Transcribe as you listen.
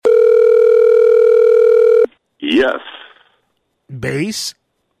Bass.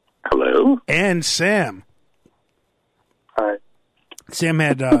 Hello. And Sam. Hi. Sam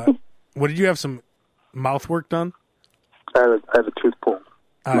had, what did you have, some mouth work done? I had a tooth pulled.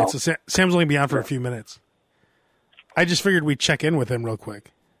 All right, so Sam's only be on for a few minutes. I just figured we'd check in with him real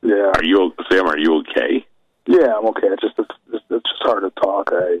quick. Yeah. Sam, are you okay? Yeah, I'm okay. It's just hard to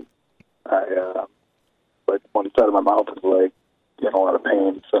talk. Like one side of my mouth is like in a lot of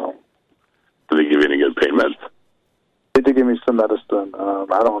pain. So. Did they give you any good pain meds? They did give me some medicine.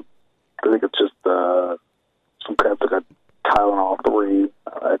 I think it's just some kind of like a Tylenol 3.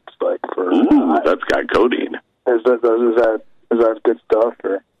 It's like for. Ooh, that's got codeine. Is that good stuff?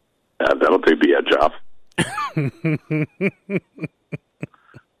 Or? That'll take the edge off.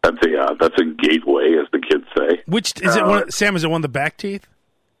 That's a gateway, as the kids say. Which is it? Sam, is it one of the back teeth?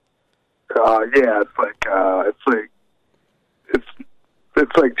 Yeah,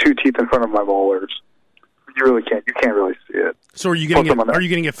 it's like two teeth in front of my molars. You can't really see it. So are you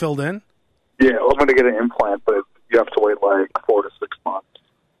getting it filled in? Yeah, I'm going to get an implant, but you have to wait like 4 to 6 months.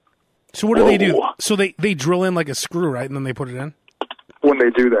 So what do they do? So they drill in like a screw, right, and then they put it in? When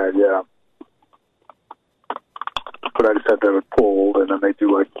they do that, yeah. But I just had to have it pulled, and then they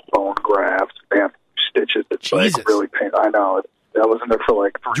do like bone grafts. They have stitches. It's Jesus. like really painful. I know. I was in there for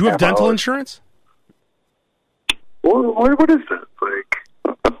like 3 Do you have dental hours. insurance? What is this? Like,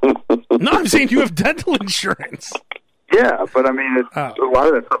 no, I'm saying you have dental insurance. Yeah, but I mean, a lot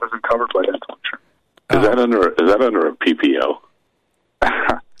of that stuff isn't covered by dental insurance. Is that under a PPO?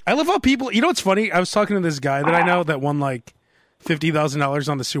 I love how people. You know what's funny? I was talking to this guy that I know that won like $50,000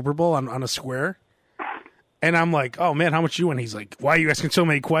 on the Super Bowl on a square, and I'm like, "Oh man, how much you win?" He's like, "Why are you asking so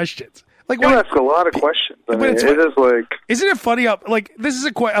many questions?" Like, you ask a lot of questions. I mean, it is like, isn't it funny? Like, this is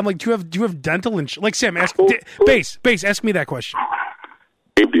a question. I'm like, do you have dental insurance? Like, Sam, ask Bass, ask me that question.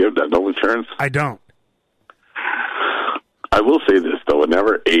 Abe, do you have dental insurance? I don't. I will say this though: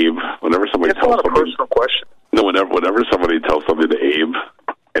 whenever somebody tells something, personal question. No, whenever somebody tells something to Abe,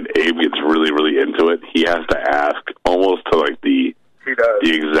 and Abe gets really, really into it, he has to ask almost to like the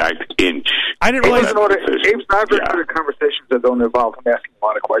exact inch. I didn't realize Abe's not very good at conversations that don't involve him asking a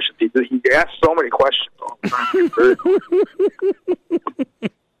lot of questions. He asks so many questions all the time.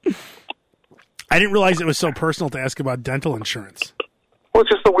 I didn't realize it was so personal to ask about dental insurance. Well,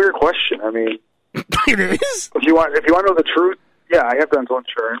 it's just a weird question. I mean, it is. If you want to know the truth, yeah, I have dental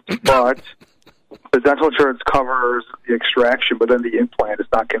insurance, but the dental insurance covers the extraction, but then the implant is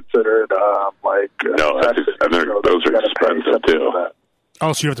not considered no. Those are expensive too.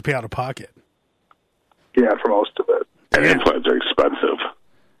 Oh, so you have to pay out of pocket. Yeah, for most of it. And implants are expensive.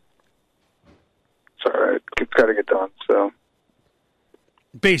 It's all right. It's got to get done. So,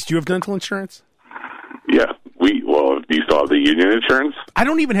 Bass, do you have dental insurance? Yeah. Do you still have the union insurance? I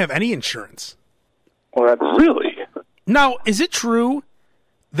don't even have any insurance. Well, that's really. Now, is it true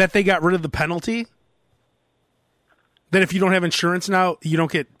that they got rid of the penalty? That if you don't have insurance now, you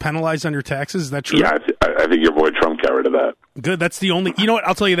don't get penalized on your taxes? Is that true? Yeah, I think your boy Trump got rid of that. Good. That's the only. You know what?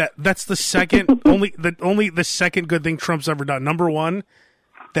 I'll tell you that. That's the second the second good thing Trump's ever done. Number one,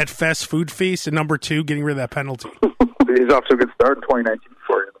 that fast food feast, and number two, getting rid of that penalty. He's off to a good start in 2019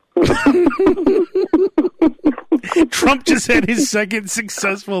 for you. Trump just had his second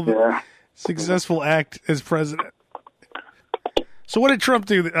successful act as president. So what did Trump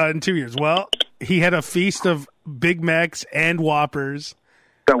do in 2 years? Well, he had a feast of Big Macs and Whoppers.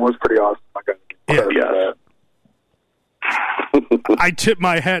 That was pretty awesome. Yeah. I tip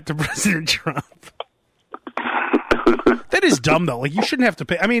my hat to President Trump. That is dumb, though. Like, you shouldn't have to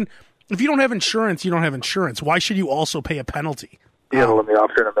pay. I mean, if you don't have insurance, you don't have insurance. Why should you also pay a penalty? You got to let me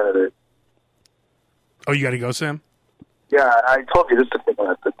off here in a minute. Oh, you got to go, Sam? Yeah, I told you just to think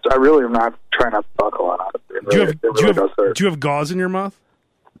about it. I really am not trying not to talk a lot on it. Do you have gauze in your mouth?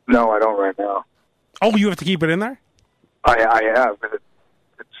 No, I don't right now. Oh, you have to keep it in there? I have.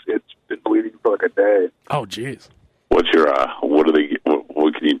 It's been bleeding for like a day. Oh, jeez. What's your what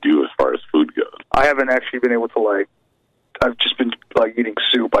can you do as far as food goes? I haven't actually been able to I've just been eating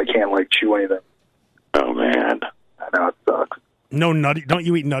soup. I can't chew anything. Oh man, I know it sucks. No nutty. Don't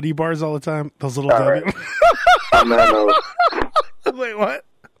you eat nutty bars all the time? Those little. Right. On that note. Wait, what?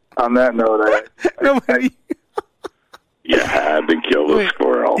 On that note, you had to kill the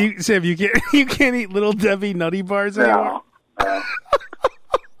squirrel. Sam, you can't eat Little Debbie nutty bars anymore. No.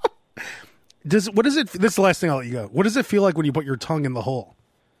 This is the last thing I'll let you go. What does it feel like when you put your tongue in the hole?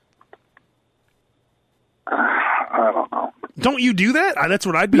 I don't know. Don't you do that? That's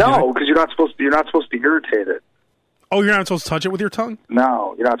what I'd be doing. No, because you're not supposed to irritate it. Oh, you're not supposed to touch it with your tongue?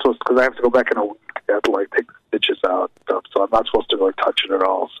 No, you're not supposed to, because I have to go back in a week. I have to take the stitches out and stuff, so I'm not supposed to touch it at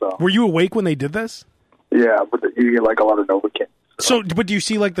all. So. Were you awake when they did this? Yeah, but you get a lot of Novocaine. So, but do you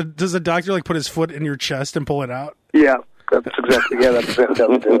see does the doctor put his foot in your chest and pull it out? Yeah, that's exactly how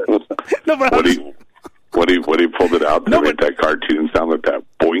we do it. No, but when he pulled it out, did it make that cartoon sound like that?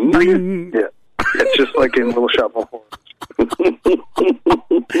 Boing. Yeah, it's just like in Little Shop of Horrors.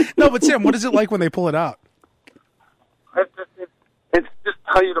 No, but Sam, what is it like when they pull it out? It's just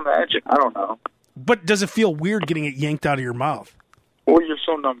how you'd imagine. I don't know. But does it feel weird getting it yanked out of your mouth? Well, you're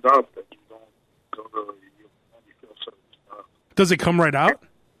so numbed up that you don't really feel certain stuff. Does it come right out?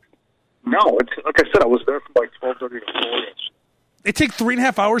 No, it's like I said, I was there from 12:30 to 4. It takes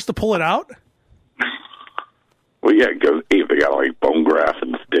 3.5 hours to pull it out? Well, yeah, because they got bone graft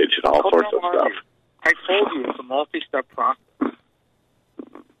and stitch and all sorts of stuff. I told you, it's a multi-step process.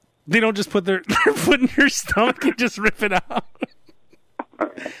 They don't just put their foot in your stomach and just rip it out.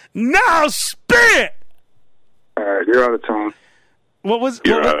 Now spit! All right, you're out of time. What was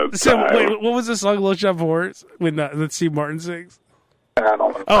the song Little Shop of Horrors when that Steve Martin sings? I don't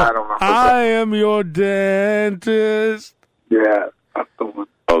know. I don't know. I am your dentist. Yeah, that's the one.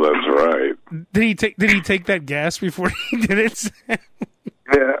 Oh, that's right. Did he take that gas before he did it?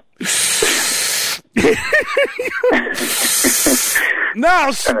 Yeah.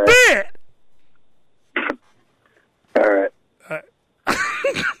 Now spit! All right.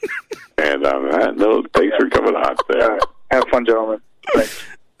 And on that note, thanks for coming on, Sam. All right. Have fun, gentlemen. Thanks.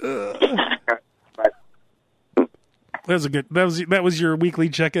 Bye. That was your weekly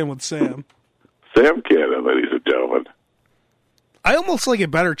check-in with Sam. Sam Kanan, ladies and gentlemen. I almost like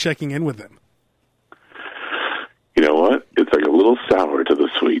it better checking in with him. You know what? It's like a little sour to the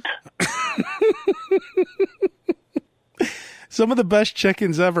sweet. Some of the best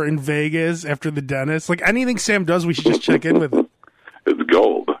check-ins ever in Vegas after the dentist. Anything Sam does, we should just check in with him. It's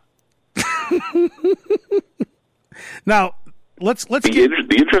gold. Now, let's get...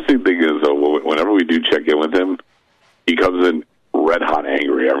 The interesting thing is, though, whenever we do check in with him, he comes in red-hot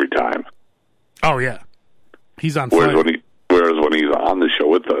angry every time. Oh, yeah. He's on fire. Whereas when he's on the show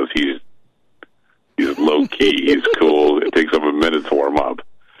with us, he's low-key, he's cool. It takes him a minute to warm up.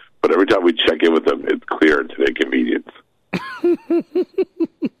 But every time we check in with him, it's clear to the inconvenience.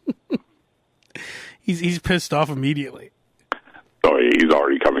 He's pissed off immediately. Oh, he's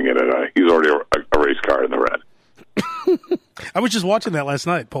already coming in he's already a race car in the red. I was just watching that last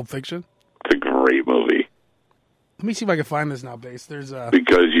night, Pulp Fiction. It's a great movie. Let me see if I can find this now, Base. There's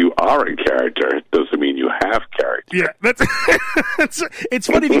because you are a character doesn't mean you have character. Yeah, that's it's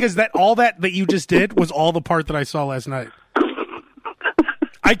funny because all that you just did was all the part that I saw last night.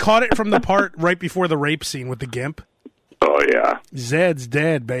 I caught it from the part right before the rape scene with the gimp. Oh yeah, Zed's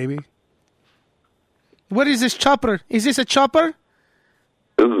dead, baby. What is this chopper? Is this a chopper?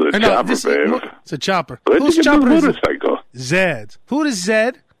 This is a chopper, babe. It's a chopper. Where'd Whose you get chopper the is it? motorcycle? Zed's. Who is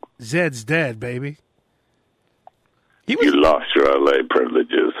Zed? Zed's dead, baby. You lost your LA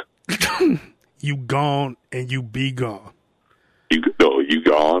privileges. You gone and you be gone. You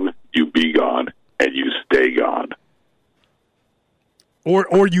gone, you be gone, and you stay gone.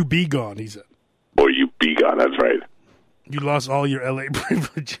 Or you be gone, he said. Or you be gone, that's right. You lost all your LA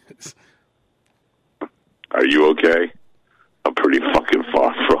privileges. Are you okay? I'm pretty fucking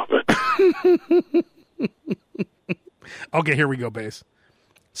far from it. Okay, here we go, Base.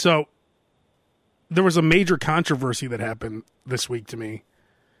 So, there was a major controversy that happened this week to me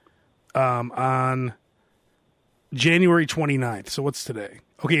on January 29th. So, what's today?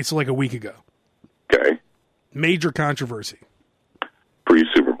 Okay, it's a week ago. Okay. Major controversy.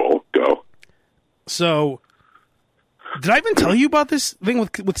 Pre-Super Bowl, go. So, did I even tell you about this thing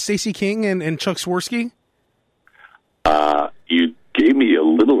with Stacey King and Chuck Swirsky? You gave me a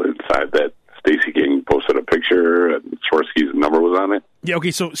little insight that Stacey King posted a picture and Swirsky's number was on it. Yeah,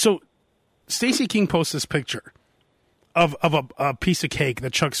 okay, so Stacey King posts this picture of a piece of cake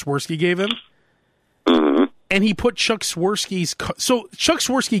that Chuck Swirsky gave him. Mm-hmm. And he put Chuck Swirsky's... So Chuck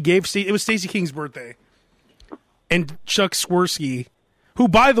Swirsky gave... It was Stacey King's birthday. And Chuck Swirsky, who,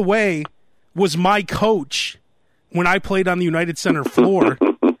 by the way, was my coach when I played on the United Center floor.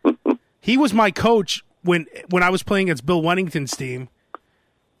 He was my coach when I was playing against Bill Wennington's team.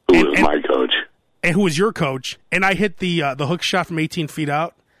 Who was my coach? And who was your coach. And I hit the hook shot from 18 feet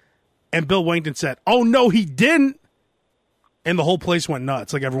out. And Bill Wennington said, "Oh, no, he didn't." And the whole place went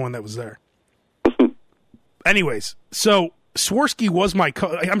nuts, like everyone that was there. Anyways, so Swirsky was my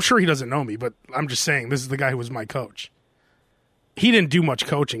coach. I'm sure he doesn't know me, but I'm just saying this is the guy who was my coach. He didn't do much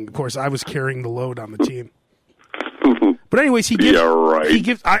coaching. Of course, I was carrying the load on the team. But anyways, he gives... Yeah, right. He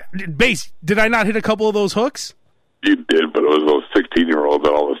gives... Base, did I not hit a couple of those hooks? You did, but it was those 16-year-olds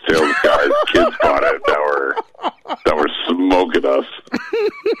and all the sales guys, kids bought it that were smoking us.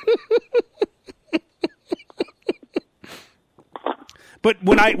 But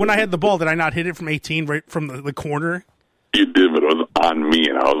when I had the ball, did I not hit it from 18 right from the corner? You did, but it was on me,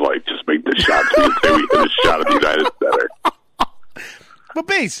 and I was like, just make the shot. So you say we hit a shot at the United Center. But,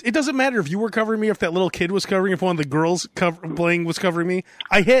 Base, it doesn't matter if you were covering me, if that little kid was covering, if one of the girls playing was covering me.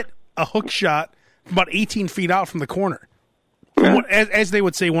 I hit a hook shot about 18 feet out from the corner. From as they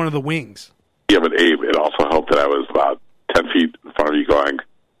would say, one of the wings. Yeah, but Abe, it also helped that I was about 10 feet in front of you going,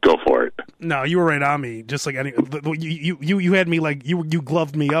 go for it. No, you were right on me. Just like you had me like, you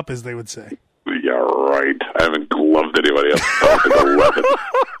gloved me up, as they would say. Yeah, right. I haven't gloved anybody else since 11.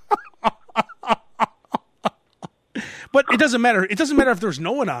 But it doesn't matter. It doesn't matter if there's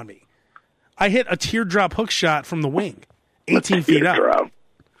no one on me. I hit a teardrop hook shot from the wing, 18 feet out.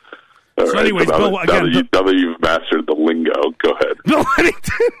 So, anyways, now Bill, again, now that you've mastered the lingo, go ahead.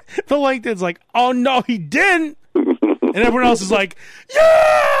 Bill Langton's like, oh no, he didn't, and everyone else is like,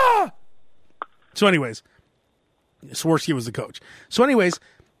 yeah. So, anyways, Swirsky was the coach. So, anyways,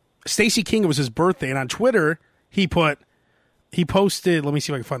 Stacey King, it was his birthday, and on Twitter he posted. Let me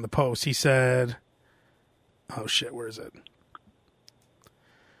see if I can find the post. He said, "Oh shit, where is it?"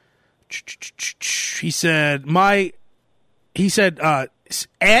 He said,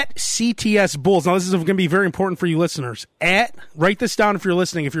 at CTS Bulls. Now, this is going to be very important for you listeners. Write this down if you're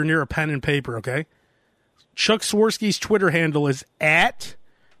listening, if you're near a pen and paper, okay? Chuck Swirsky's Twitter handle is at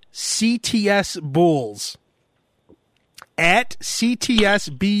CTS Bulls. At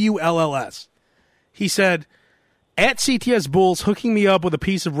CTS BULLS. He said, at CTS Bulls, hooking me up with a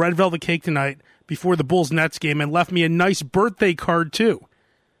piece of red velvet cake tonight before the Bulls Nets game and left me a nice birthday card, too.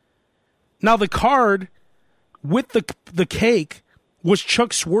 Now, the card with the cake was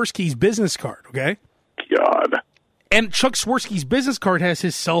Chuck Swirsky's business card, okay? God. And Chuck Swirsky's business card has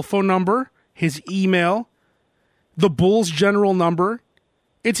his cell phone number, his email, the Bulls general number.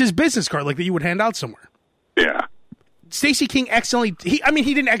 It's his business card, like that you would hand out somewhere. Yeah. Stacey King accidentally, he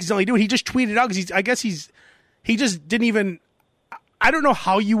didn't accidentally do it. He just tweeted out because he just didn't even, I don't know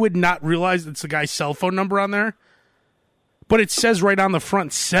how you would not realize it's the guy's cell phone number on there. But it says right on the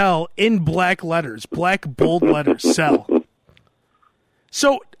front, cell, in black letters, black bold letters, cell.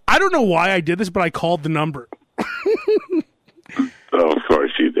 So, I don't know why I did this, but I called the number. Oh, of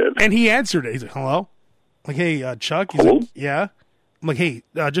course you did. And he answered it. He's like, hello? I'm like, hey, Chuck? He's like, yeah. I'm like, hey,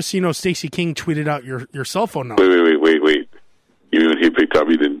 just so you know, Stacey King tweeted out your cell phone number. Wait. You mean when he picked up,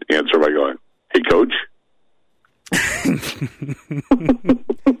 he didn't answer by going, hey, coach?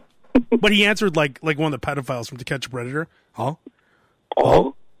 But he answered like one of the pedophiles from To Catch a Predator. Hello?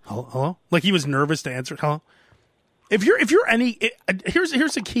 Oh. Hello? Like he was nervous to answer. Hello? If you're here's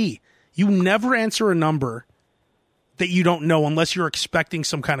the key. You never answer a number that you don't know unless you're expecting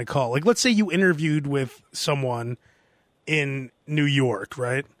some kind of call. Like let's say you interviewed with someone in New York,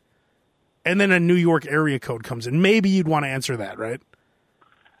 right? And then a New York area code comes in. Maybe you'd want to answer that, right?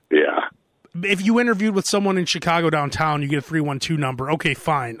 Yeah. If you interviewed with someone in Chicago downtown, you get a 312 number. Okay,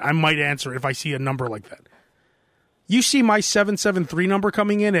 fine. I might answer if I see a number like that. You see my 773 number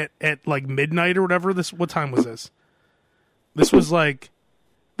coming in at like midnight or whatever. What time was this? This was at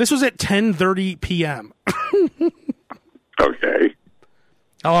 10:30 p.m. Okay.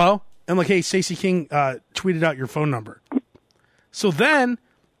 Hello? And like, hey, Stacey King tweeted out your phone number. So then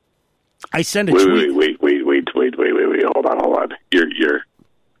I send a tweet. Wait. Hold on.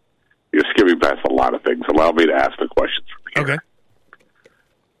 You're skipping past a lot of things. Allow me to ask the questions from here.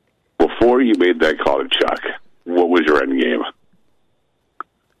 Okay. Before you made that call to Chuck, what was your end game?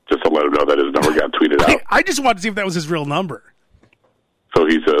 Just to let him know that his number got tweeted out. I just wanted to see if that was his real number. So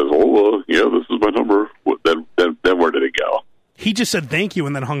he says, this is my number. Then where did it go? He just said thank you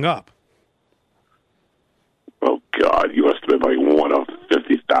and then hung up. Oh, God. You must have been like one of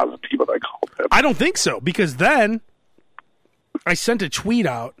 50,000 people that called him. I don't think so, because then I sent a tweet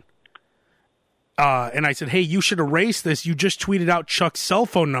out and I said, hey, you should erase this. You just tweeted out Chuck's cell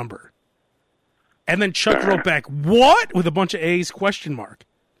phone number. And then Chuck wrote back, what? With a bunch of A's, question mark.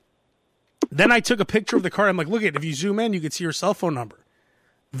 Then I took a picture of the card. I'm like, look at it. If you zoom in, you can see your cell phone number.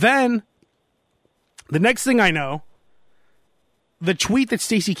 Then the next thing I know, the tweet that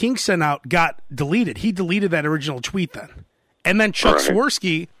Stacey King sent out got deleted. He deleted that original tweet then. And then Chuck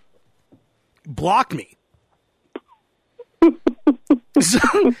Swirsky blocked me.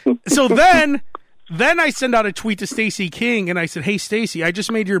 So then I send out a tweet to Stacey King and I said, hey, Stacey, I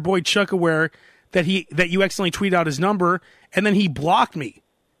just made your boy Chuck aware that you accidentally tweeted out his number, and then he blocked me.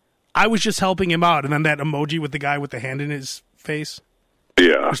 I was just helping him out. And then that emoji with the guy with the hand in his face.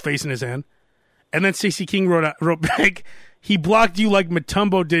 Yeah. His face in his hand. And then Stacey King wrote back, he blocked you like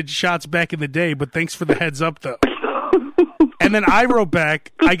Mutombo did shots back in the day, but thanks for the heads up, though. And then I wrote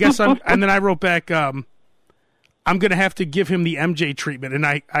back, I'm going to have to give him the MJ treatment. And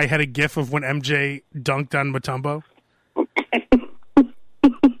I had a gif of when MJ dunked on Mutombo.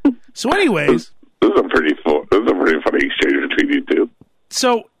 So anyways. This is a pretty funny exchange between you two.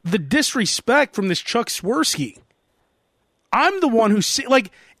 So the disrespect from this Chuck Swirsky. I'm the one who,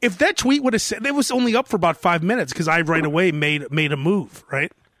 like, if that tweet would have said, it was only up for about 5 minutes because I right away made a move,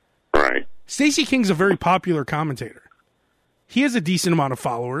 right? Right. Stacey King's a very popular commentator. He has a decent amount of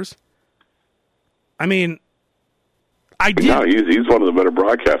followers. I mean, No, he's one of the better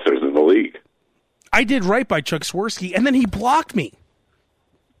broadcasters in the league. I did right by Chuck Swirsky, and then he blocked me.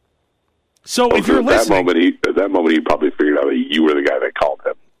 So if you're listening... At that moment, he probably figured out that you were the guy that called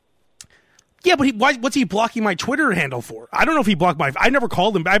him. Yeah, but what's he blocking my Twitter handle for? I don't know if he blocked I never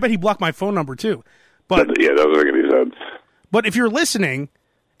called him, but I bet he blocked my phone number too. But yeah, that doesn't make any sense. But if you're listening,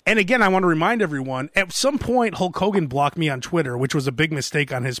 and again, I want to remind everyone, at some point Hulk Hogan blocked me on Twitter, which was a big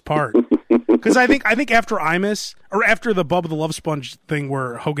mistake on his part. Because I think after Imus, or after the Bubba the Love Sponge thing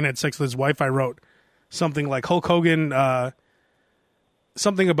where Hogan had sex with his wife, I wrote something like Hulk Hogan,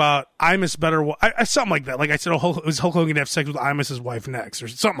 something about Imus better, something like that. Like I said, was Hulk Hogan to have sex with Imus's wife next, or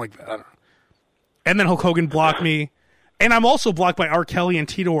something like that. I don't know. And then Hulk Hogan blocked me. And I'm also blocked by R. Kelly and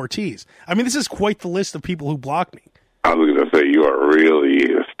Tito Ortiz. I mean, this is quite the list of people who blocked me. I was going to say, you are really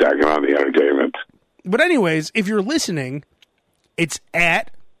stacking on the entertainment. But anyways, if you're listening, it's at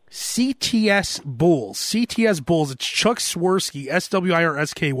CTS Bulls. CTS Bulls. It's Chuck Swirsky,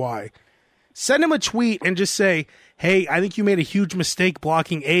 SWIRSKY. Send him a tweet and just say, hey, I think you made a huge mistake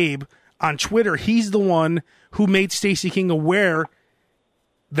blocking Abe on Twitter. He's the one who made Stacey King aware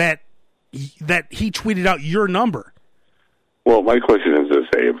that he tweeted out your number. Well, my question is this,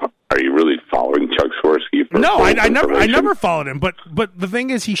 Abe. Are you really following Chuck Swirsky? No, I never followed him. But the thing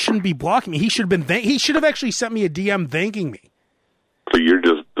is, he shouldn't be blocking me. He should have been. He should have actually sent me a DM thanking me. So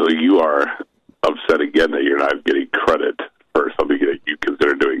you are upset again that you're not getting credit for something that you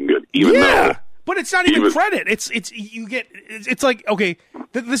consider doing good, even though. But it's not even credit. It's like, okay,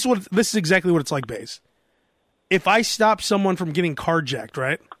 this is exactly what it's like, Baze. If I stop someone from getting carjacked,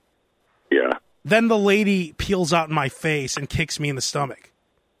 right? Yeah. Then the lady peels out in my face and kicks me in the stomach.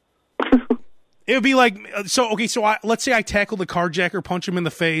 It would be like, let's say I tackle the carjacker, punch him in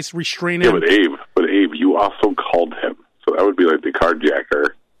the face, restrain him. Yeah, but Abe, you also called him. So that would be like the carjacker.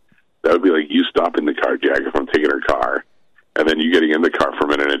 That would be like you stopping the carjacker from taking her car, and then you getting in the car for a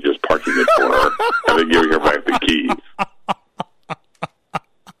minute and just parking it for her, and then giving her back the keys.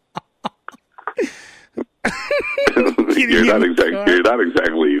 You're not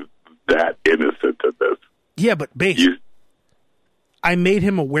exactly that innocent in this. Yeah, but Baze, I made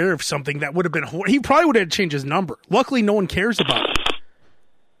him aware of something that would have been he probably would have changed his number. Luckily, no one cares about it.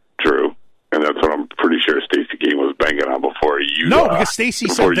 True, and that's what I'm pretty sure Stacey King was banging on before you. No, because Stacey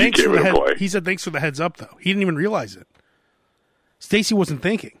said thanks for the heads. Play. He said thanks for the heads up, though. He didn't even realize it. Stacey wasn't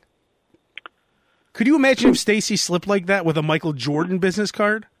thinking. Could you imagine if Stacey slipped like that with a Michael Jordan business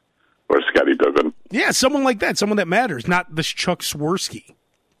card? Or Scottie Pippen. Yeah, someone like that. Someone that matters, not this Chuck Swirsky.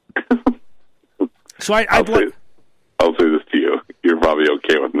 So I'll say this to you. You're probably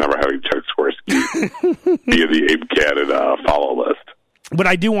okay with never having Chuck Swirsky via the Abe Cannon follow list. But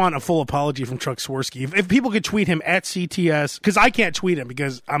I do want a full apology from Chuck Swirsky. If people could tweet him at CTS, because I can't tweet him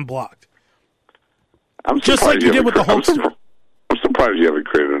because I'm blocked. Just like you did with the Hulkster. I'm surprised you haven't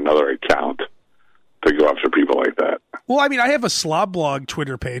created another account to go after people like that. Well, I mean, I have a Slob Blog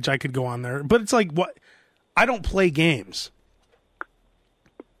Twitter page. I could go on there. But it's like, what? I don't play games.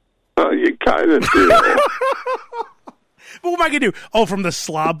 You kind of do. What am I going to do? Oh, from the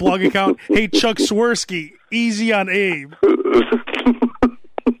Slob Blog account? Hey, Chuck Swirsky, easy on Abe.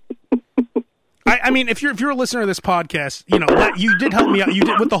 I mean, if you're a listener of this podcast, you did help me out. You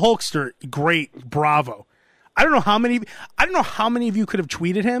did with the Hulkster. Great, bravo. I don't know how many of you could have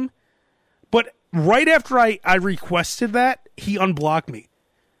tweeted him, but right after I requested that, he unblocked me.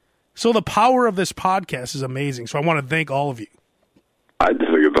 So the power of this podcast is amazing. So I want to thank all of you. I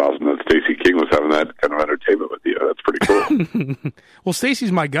just think it's awesome that Stacey King was having that kind of entertainment with you. That's pretty cool. Well,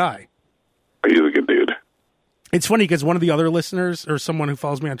 Stacey's my guy. He's a good dude. It's funny because one of the other listeners or someone who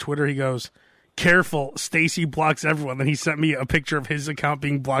follows me on Twitter, he goes, "Careful, Stacey blocks everyone." Then he sent me a picture of his account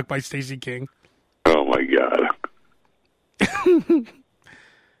being blocked by Stacey King. Oh my God.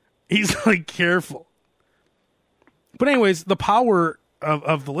 He's like, careful. But anyways, the power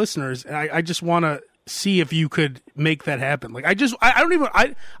of the listeners, I just want to see if you could make that happen. Like I just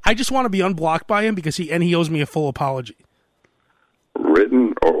want to be unblocked by him because he owes me a full apology.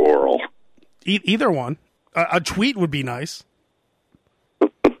 Written or oral? Either one. A tweet would be nice.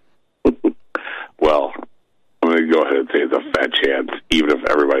 Well, I'm going to go ahead and say it's a fat chance, even if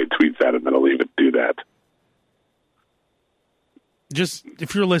everybody tweets at him, then I'll even do that. Just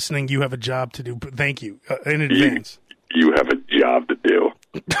if you're listening, you have a job to do. But thank you in advance. You have a job to do.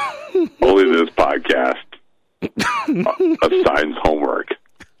 Only this podcast assigns homework.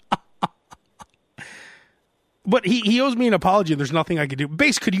 But he owes me an apology. There's nothing I could do.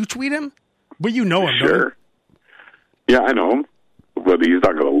 Base, could you tweet him? But you know him, Sure. don't Yeah, I know him. But he's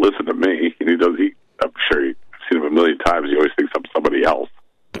not going to listen to me. I'm sure you've seen him a million times. He always thinks I'm somebody else.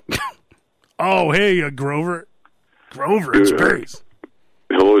 Oh, hey, Grover. Grover, it's Base.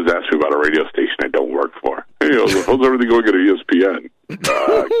 He'll always ask me about a radio station I don't work for. Hey, how's everything going at ESPN?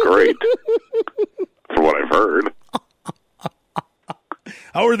 Great. From what I've heard.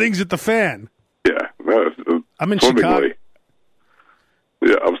 How are things at the Fan? Yeah. I'm in Chicago.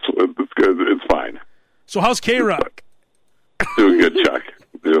 Yeah, it's good. It's fine. So how's K-Rock? Doing good, Chuck.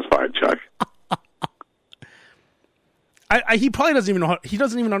 It's fine, Chuck. He probably doesn't even know he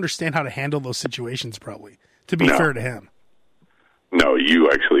doesn't even understand how to handle those situations, probably, to be fair to him. No, you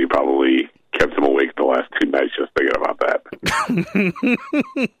actually probably kept him awake the last 2 nights just thinking about that.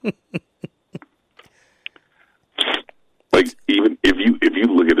 Like, even if you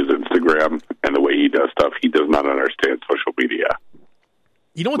look at his Instagram and the way he does stuff, he does not understand social media.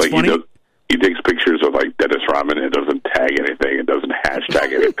 You know what's funny? He takes pictures of, like, Dennis Rodman and it doesn't tag anything. It doesn't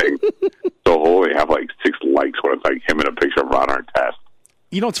hashtag anything. So he'll only have, like, 6 likes when it's, like, him in a picture of Ron Artest.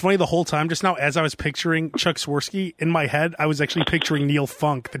 You know what's funny? The whole time just now, as I was picturing Chuck Swirsky, in my head, I was actually picturing Neil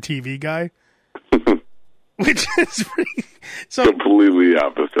Funk, the TV guy. Which is pretty... So, completely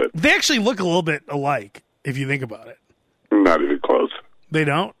opposite. They actually look a little bit alike, if you think about it. Not even close. They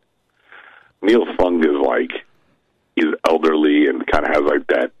don't? Neil Funk is, like, he's elderly and kind of has, like,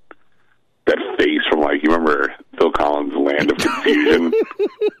 that face from, like, you remember Phil Collins' Land of Confusion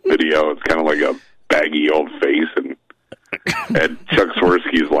video? It's kind of like a baggy old face, and Chuck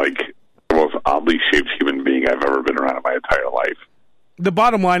Swirsky's like the most oddly shaped human being I've ever been around in my entire life. The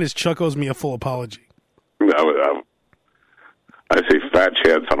bottom line is Chuck owes me a full apology. I say fat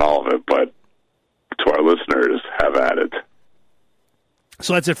chance on all of it, but to our listeners, have at it.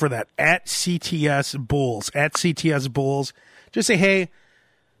 So that's it for that. At CTS Bulls. At CTS Bulls. Just say, hey,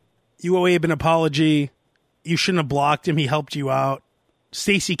 you owe Abe an apology. You shouldn't have blocked him. He helped you out.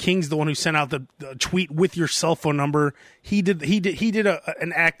 Stacey King's the one who sent out the tweet with your cell phone number. He did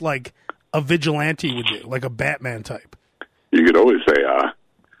an act like a vigilante would do, like a Batman type. You could always say,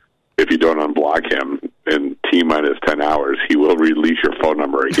 if you don't unblock him in T-minus 10 hours, he will release your phone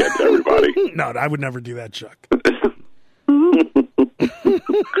number again to everybody. No, I would never do that, Chuck.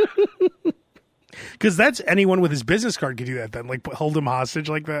 Because that's anyone with his business card could do that then, like hold him hostage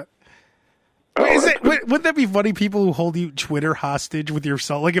like that. Wouldn't that be funny? People who hold you Twitter hostage with your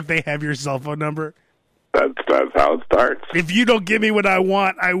cell, like if they have your cell phone number. That's how it starts. If you don't give me what I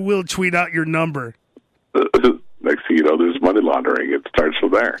want, I will tweet out your number. Next thing you know, there's money laundering. It starts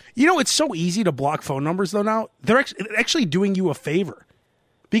from there. You know, it's so easy to block phone numbers though now. They're actually doing you a favor.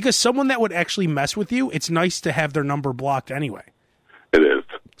 Because someone that would actually mess with you, it's nice to have their number blocked anyway. It is.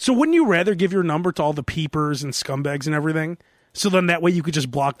 So wouldn't you rather give your number to all the peepers and scumbags and everything? So then that way you could just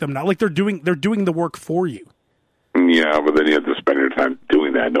block them now. Like they're doing the work for you. Yeah, but then you have to spend your time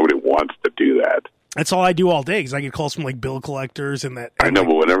doing that. Nobody wants to do that. That's all I do all day because I get calls from like bill collectors and that. I know,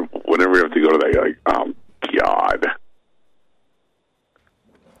 but whenever you have to go to that, you're like, oh, God.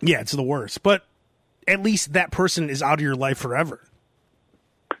 Yeah, it's the worst. But at least that person is out of your life forever.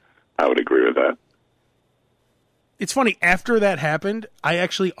 I would agree with that. It's funny. After that happened, I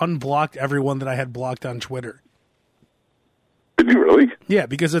actually unblocked everyone that I had blocked on Twitter. Did you really? Yeah,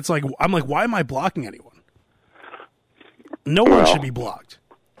 because it's like, I'm like, why am I blocking anyone? No one should be blocked.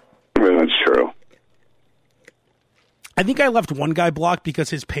 I mean, that's true. I think I left one guy blocked because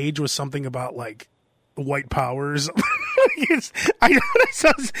his page was something about like white powers. I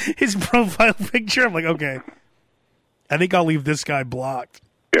saw his profile picture. I'm like, okay, I think I'll leave this guy blocked.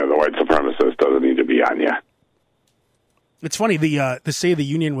 Yeah, the white supremacist doesn't need to be on you. It's funny. The State of the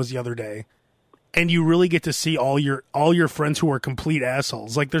Union was the other day, and you really get to see all your friends who are complete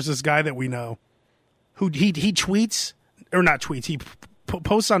assholes. Like there's this guy that we know who he tweets or not tweets. He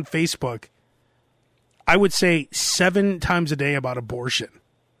posts on Facebook. I would say 7 times a day about abortion.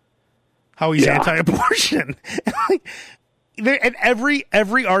 How he's anti-abortion. And every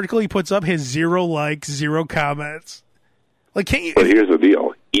article he puts up has 0 likes, 0 comments. Like, can't you? But here's the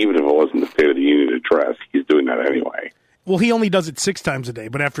deal: even if it wasn't the State of the Union address, he's doing that anyway. Well, he only does it 6 times a day,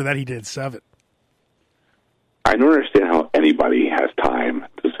 but after that, he did 7. I don't understand how anybody has time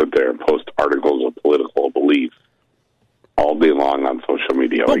to sit there and post articles of political beliefs all day long on social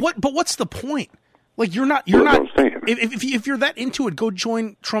media. But what's the point? Like, you're not. What I'm saying. If you're that into it, go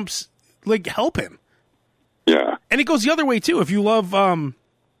join Trump's. Like, help him. Yeah. And it goes the other way too. If you love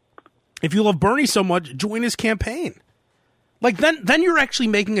Bernie so much, join his campaign. Like then you're actually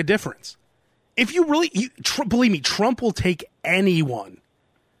making a difference. If you really, believe me, Trump will take anyone.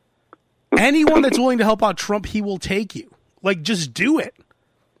 Anyone that's willing to help out Trump, he will take you. Like, just do it.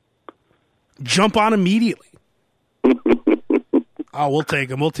 Jump on immediately. Oh, we'll take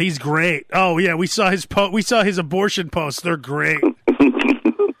him. He's great. Oh yeah, we saw his abortion posts. They're great.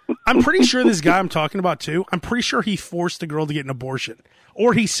 I'm pretty sure this guy I'm talking about too. I'm pretty sure he forced a girl to get an abortion,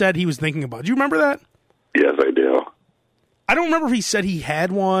 or he said he was thinking about it. Do you remember that? Yes, I do. I don't remember if he said he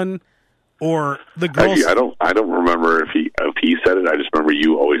had one or the girl. Actually, I don't remember if he said it. I just remember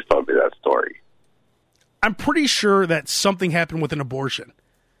you always told me that story. I'm pretty sure that something happened with an abortion,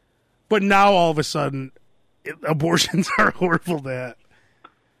 but now all of a sudden, abortions are horrible to have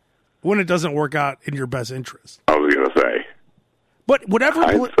when it doesn't work out in your best interest. I was going to say, but whatever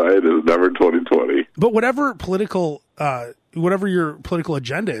hindsight is never 20/20. But whatever your political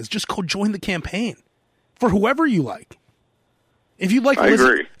agenda is, just go join the campaign for whoever you like. If you like,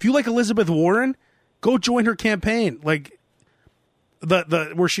 if you like Elizabeth Warren, go join her campaign. Like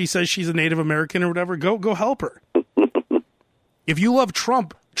the where she says she's a Native American or whatever, go help her. If you love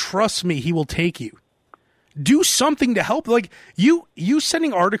Trump, trust me, he will take you. Do something to help. Like you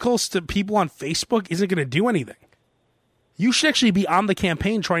sending articles to people on Facebook isn't going to do anything. You should actually be on the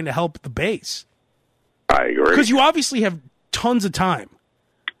campaign trying to help the base. I agree. Because you obviously have tons of time.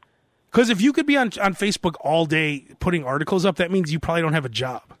 Because if you could be on Facebook all day putting articles up, that means you probably don't have a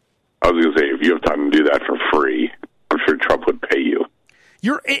job. I was going to say, if you have time to do that for free, I'm sure Trump would pay you.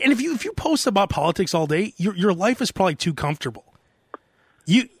 And if you post about politics all day, your life is probably too comfortable.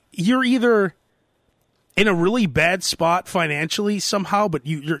 You're either in a really bad spot financially somehow, but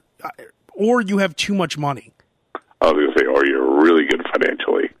or you have too much money. I was going to say, or you're really good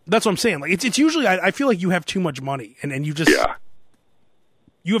financially. That's what I'm saying. Like it's usually I feel like you have too much money and you just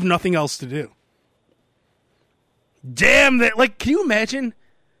you have nothing else to do. Damn that! Like, can you imagine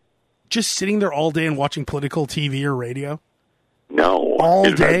just sitting there all day and watching political TV or radio? No, all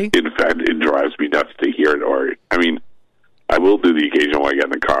day. In fact, it drives me nuts to hear it. Or I mean, I will do the occasional when I get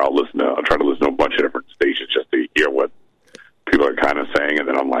in the car. I'll try to listen to a bunch of different stations just to hear what people are kind of saying, and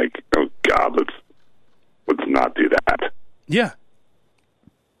then I'm like, oh God, let's not do that. Yeah.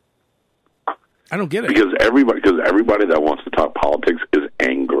 I don't get it. Because everybody that wants to talk politics is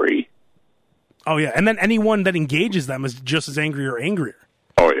angry. Oh, yeah. And then anyone that engages them is just as angry or angrier.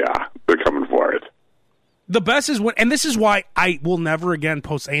 Oh, yeah. They're coming for it. The best is when, and this is why I will never again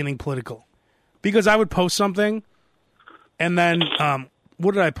post anything political. Because I would post something, and then,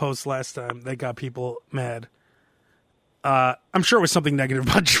 what did I post last time that got people mad? I'm sure it was something negative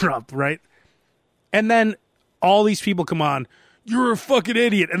about Trump, right? And then all these people come on, you're a fucking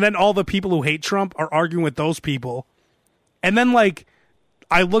idiot. And then all the people who hate Trump are arguing with those people. And then, like,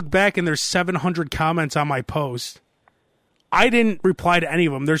 I look back and there's 700 comments on my post. I didn't reply to any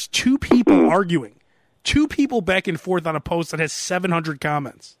of them. There's two people arguing. Two people back and forth on a post that has 700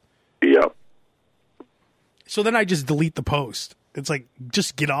 comments. Yep. So then I just delete the post. It's like,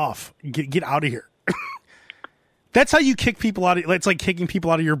 just get off. Get out of here. That's how you kick people out. It's like kicking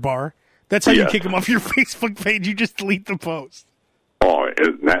people out of your bar. That's how you kick them off your Facebook page. You just delete the post. Oh,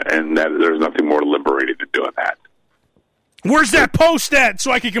 and there's nothing more liberating than doing that. Where's that post at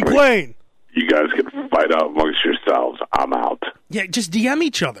so I can complain? You guys can fight out amongst yourselves. I'm out. Yeah, just DM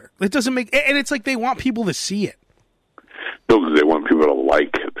each other. It doesn't make... And it's like they want people to see it. No, because they want people to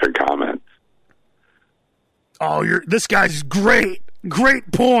like their comments. Oh, this guy's great.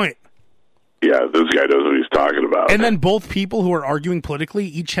 Great point. Yeah, this guy knows what he's talking about. And then both people who are arguing politically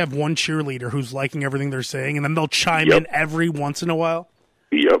each have one cheerleader who's liking everything they're saying, and then they'll chime in every once in a while.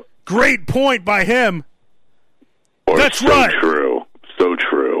 Yep. Great point by him. Or That's so right. True. So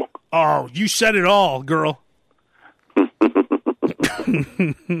true. Oh, you said it all, girl.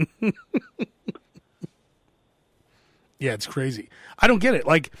 Yeah, it's crazy. I don't get it.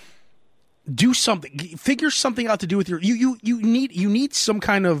 Like, do something. Figure something out to do with your... You need some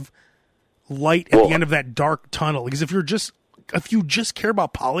kind of light at the end of that dark tunnel, because if you just care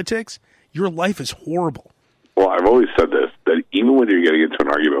about politics, your life is horrible. Well, I've always said this, that even when you're getting into an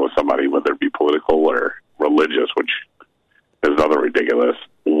argument with somebody, whether it be political or religious, which is another ridiculous,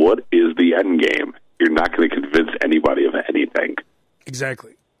 what is the end game? You're not going to convince anybody of anything.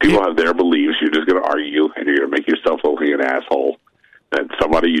 Exactly. People have their beliefs. You're just going to argue, and you're going to make yourself look like an asshole. And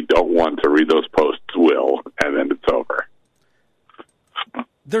somebody you don't want to read those posts will, and then it's over.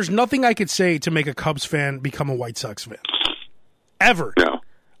 There's nothing I could say to make a Cubs fan become a White Sox fan. Ever. No.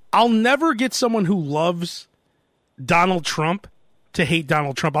 I'll never get someone who loves Donald Trump to hate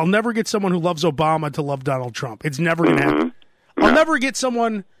Donald Trump. I'll never get someone who loves Obama to love Donald Trump. It's never going to happen. I'll never get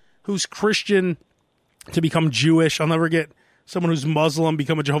someone who's Christian to become Jewish. I'll never get someone who's Muslim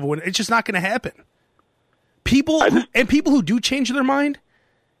become a Jehovah's Witness. It's just not going to happen. People who do change their mind,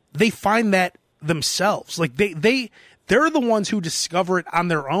 they find that themselves. Like they're the ones who discover it on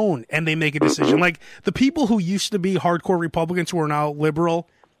their own and they make a decision. Like the people who used to be hardcore Republicans who are now liberal,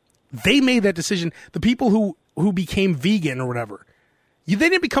 they made that decision. The people who became vegan or whatever, they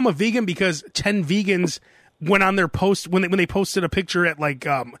didn't become a vegan because 10 vegans went on their post when they posted a picture at like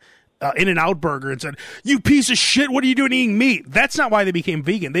In-N-Out Burger and said, "You piece of shit, what are you doing eating meat?" That's not why they became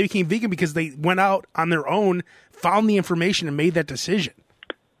vegan. They became vegan because they went out on their own, found the information, and made that decision.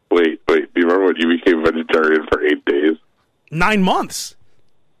 Wait. Do you remember when you became vegetarian for 8 days? 9 months.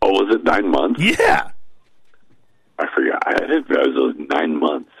 Oh, was it 9 months? Yeah. I forgot. I didn't realize it was 9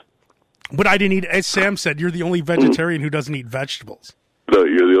 months. But I didn't eat, as Sam said, you're the only vegetarian who doesn't eat vegetables. No,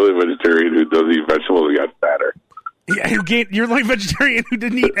 you're the only vegetarian who doesn't eat vegetables and got fatter. Yeah, you're the only vegetarian who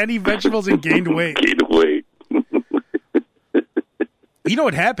didn't eat any vegetables and gained weight. Gained weight. You know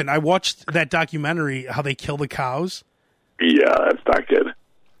what happened? I watched that documentary, how they kill the cows. Yeah, that's not good.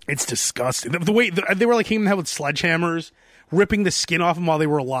 It's disgusting. The way they were like hitting them with sledgehammers, ripping the skin off them while they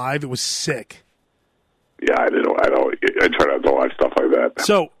were alive. It was sick. Yeah, I try not to watch stuff like that.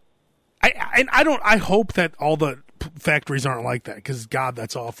 So, I hope that all the factories aren't like that because God,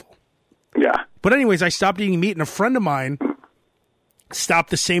 that's awful. Yeah. But anyways, I stopped eating meat, and a friend of mine stopped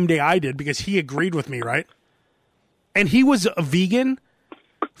the same day I did because he agreed with me, right? And he was a vegan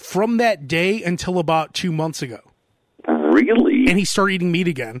from that day until about 2 months ago. Really? And he started eating meat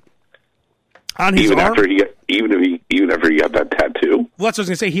again. On his even arm. after even after he got that tattoo? Well, that's what I was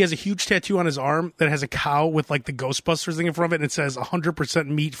going to say. He has a huge tattoo on his arm that has a cow with like the Ghostbusters thing in front of it, and it says 100%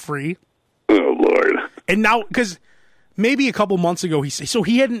 meat free. Oh, Lord. And now, because maybe a couple months ago, he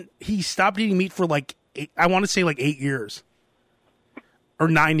stopped eating meat for like, I want to say like 8 years. Or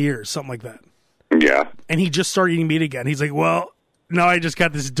 9 years, something like that. Yeah. And he just started eating meat again. He's like, well, now I just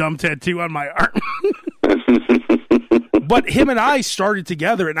got this dumb tattoo on my arm. But him and I started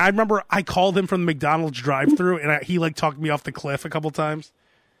together, and I remember I called him from the McDonald's drive-thru, and he like talked me off the cliff a couple times.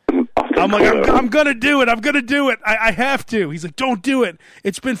 I'm like, I'm gonna do it. I'm gonna do it. I have to. He's like, don't do it.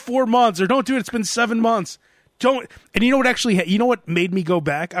 It's been 4 months, or don't do it. It's been 7 months. Don't. And you know what made me go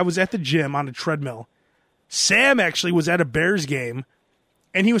back? I was at the gym on a treadmill. Sam actually was at a Bears game,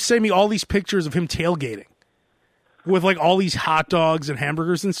 and he was sending me all these pictures of him tailgating with like all these hot dogs and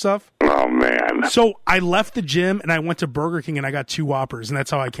hamburgers and stuff. Oh, man. So I left the gym and I went to Burger King and I got 2 Whoppers, and that's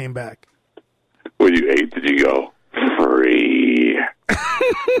how I came back. When you ate, did you go, free?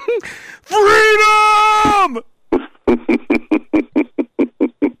 Freedom!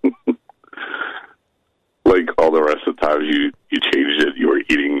 Like all the rest of the times you changed it, you were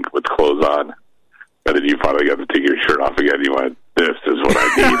eating with clothes on, and then you finally got to take your shirt off again. You went, "This is what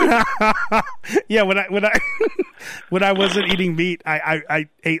I needed." Yeah, when I wasn't eating meat, I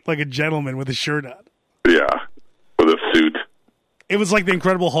ate like a gentleman with a shirt on. Yeah, with a suit. It was like the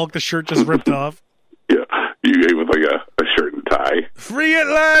Incredible Hulk. The shirt just ripped off. Yeah, you ate with like a shirt and tie. Free at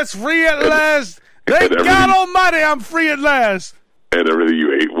last! Free at last! Thank God Almighty, I'm free at last. And everything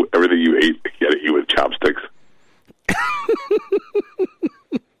you ate, you had to eat with chopsticks.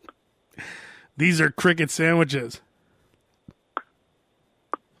 These are cricket sandwiches.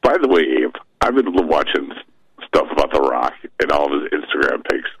 By the way, Abe, I've been watching stuff about The Rock and all of his Instagram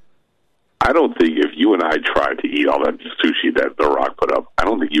pics. I don't think if you and I tried to eat all that sushi that The Rock put up, I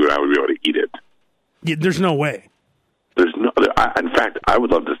don't think you and I would be able to eat it. Yeah, there's no way. In fact, I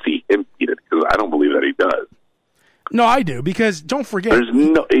would love to see him eat it because I don't believe that he does. No, I do, because don't forget, there's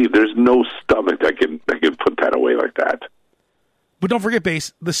no stomach that can put that away like that. But don't forget,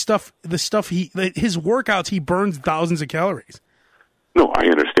 Base, his workouts, he burns thousands of calories. No, I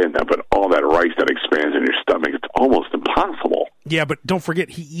understand that, but all that rice that expands in your stomach, it's almost impossible. Yeah, but don't forget,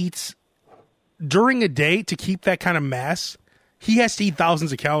 he eats during a day to keep that kind of mass. He has to eat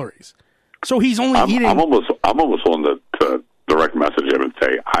thousands of calories, so he's only eating. I'm almost willing to direct message him and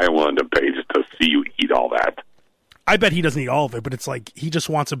say I am willing to pay just to see you eat all that. I bet he doesn't eat all of it, but it's like he just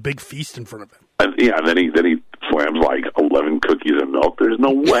wants a big feast in front of him. And then he slams like 11 cookies and milk. There's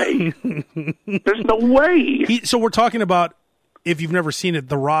no way. There's no way. So we're talking about, if you've never seen it,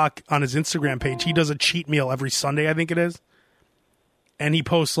 The Rock on his Instagram page, he does a cheat meal every Sunday, I think it is. And he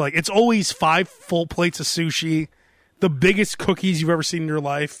posts like, it's always 5 full plates of sushi, the biggest cookies you've ever seen in your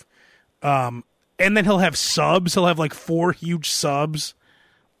life. And then he'll have subs. He'll have like 4 huge subs.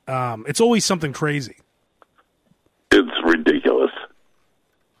 It's always something crazy. It's ridiculous.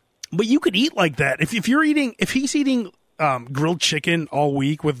 But you could eat like that. If he's eating grilled chicken all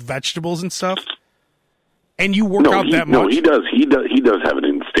week with vegetables and stuff, and you work out that much. No, he does have an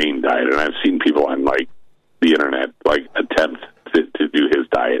insane diet, and I've seen people on like the internet like attempt to do his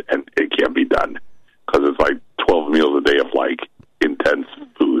diet, and it can't be done because it's like 12 meals a day of like intense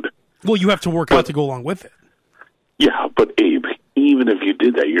food. Well, you have to work out to go along with it. Yeah, but Abe, even if you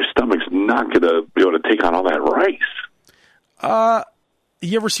did that, your stomach's not going to be able to take on all that rice.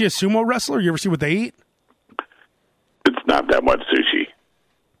 You ever see a sumo wrestler? You ever see what they eat? It's not that much sushi.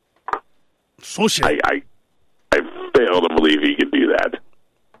 Sushi. I fail to believe he could do that.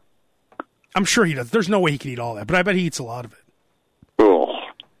 I'm sure he does. There's no way he could eat all that, but I bet he eats a lot of it. Oh,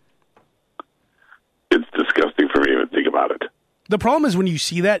 it's disgusting for me to even think about it. The problem is when you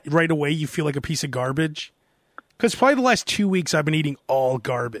see that right away, you feel like a piece of garbage. Because probably the last 2 weeks I've been eating all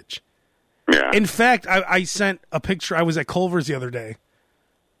garbage. Yeah. In fact, I sent a picture. I was at Culver's the other day.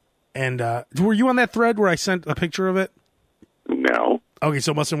 And were you on that thread where I sent a picture of it? No. Okay,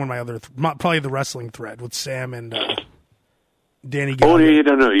 so it must have been one of my other, probably the wrestling thread with Sam and Danny. Oh, yeah,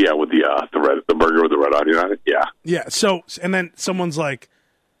 no, yeah, with the burger with the red onion on it, yeah. Yeah, so, and then someone's like,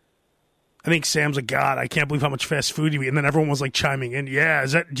 I think Sam's like, God, I can't believe how much fast food you eat. And then everyone was like chiming in, yeah,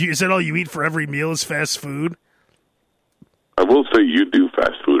 is that all you eat for every meal is fast food? I will say you do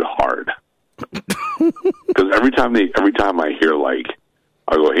fast food hard. Because every time I hear like,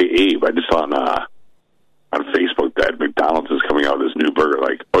 I go, hey Abe, I just saw on Facebook that McDonald's is coming out with this new burger.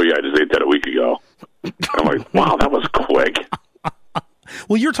 Like, oh yeah, I just ate that a week ago. I'm like, wow, that was quick.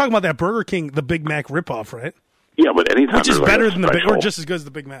 Well, you're talking about that Burger King, the Big Mac ripoff, right? Yeah, but anytime which is better than the Big, or just as good as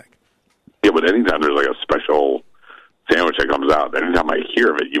the Big Mac. Yeah, but anytime there's like a special sandwich that comes out, anytime I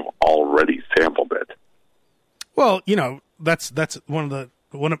hear of it, you've already sampled it. Well, you know, that's that's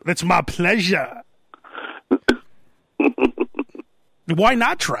my pleasure. Why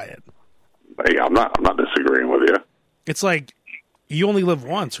not try it? Hey, I'm not disagreeing with you. It's like you only live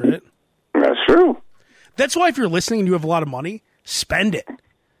once, right? That's true. That's why if you're listening and you have a lot of money, spend it.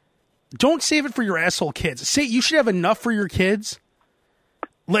 Don't save it for your asshole kids. Say you should have enough for your kids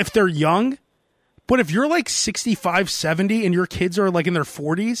if they're young. But if you're like 65, 70 and your kids are like in their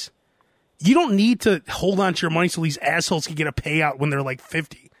 40s, you don't need to hold on to your money so these assholes can get a payout when they're like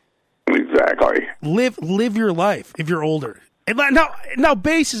 50. Exactly. Live your life if you're older. And now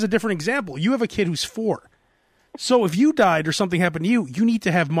Base is a different example. You have a kid who's 4. So if you died or something happened to you, you need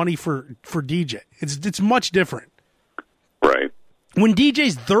to have money for DJ. It's much different. Right. When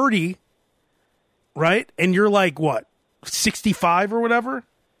DJ's 30, right, and you're like, what, 65 or whatever,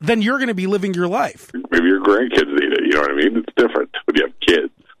 then you're going to be living your life. Maybe your grandkids need it, you know what I mean? It's different when you have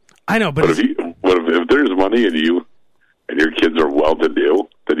kids. I know, but if there's money and your kids are well-to-do,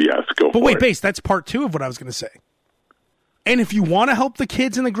 then yes, go for it. But wait, Base, that's part 2 of what I was going to say. And if you want to help the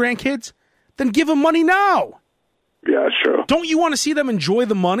kids and the grandkids, then give them money now. Yeah, sure. Don't you want to see them enjoy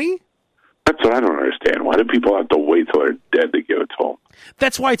the money? That's what I don't understand. Why do people have to wait till they're dead to give it to them?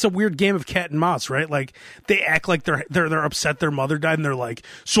 That's why it's a weird game of cat and mouse, right? Like they act like they're upset their mother died, and they're like,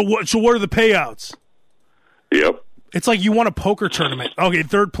 so what are the payouts? Yep. It's like you won a poker tournament. Okay,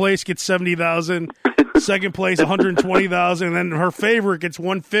 third place gets $70,000, second place $120,000, and then her favorite gets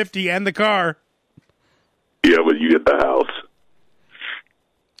 $150 and the car. Yeah, but you get the house.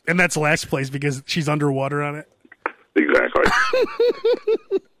 And that's last place because she's underwater on it. Exactly.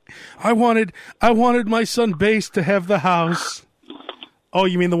 I wanted my son Base to have the house. Oh,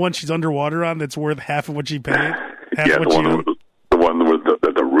 you mean the one she's underwater on that's worth half of what she paid? Yeah, the one with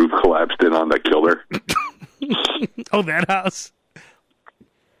the roof collapsed in on that killed her. Oh, that house?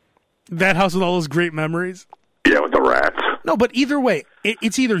 That house with all those great memories? Yeah, with the rats. No, but either way,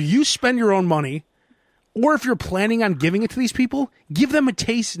 it's either you spend your own money, or if you're planning on giving it to these people, give them a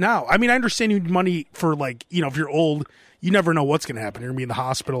taste now. I mean, I understand you need money for, like, you know, if you're old, you never know what's going to happen. You're going to be in the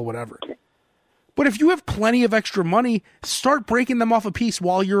hospital, whatever. But if you have plenty of extra money, start breaking them off a piece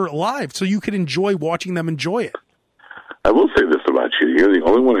while you're alive so you can enjoy watching them enjoy it. I will say this about you. You're the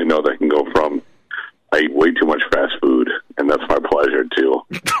only one I know that can go from, I eat way too much fast food, and that's my pleasure, too.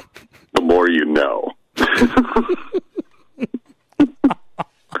 The more you know.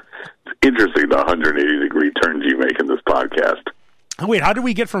 Interesting, the 180-degree turns you make in this podcast. Wait, how did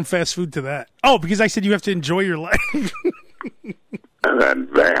we get from fast food to that? Oh, because I said you have to enjoy your life. And then,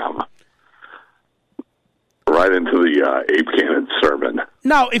 bam. Right into the Abe Kanan sermon.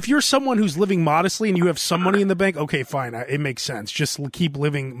 Now, if you're someone who's living modestly and you have some money in the bank, okay, fine. It makes sense. Just keep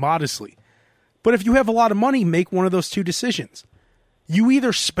living modestly. But if you have a lot of money, make one of those 2 decisions. You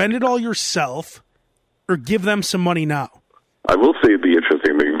either spend it all yourself or give them some money now. I will say the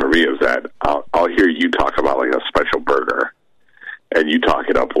interesting thing for me is that I'll hear you talk about like a special burger, and you talk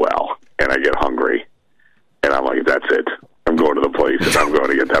it up well, and I get hungry. And I'm like, that's it. I'm going to the place, and I'm going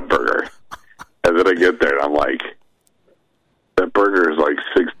to get that burger. And then I get there, and I'm like, that burger is like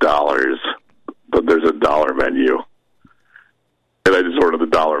 $6, but there's a dollar menu. And I just ordered the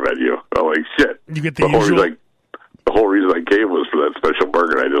dollar menu. I'm like, shit. You get the usual... The whole reason I came was for that special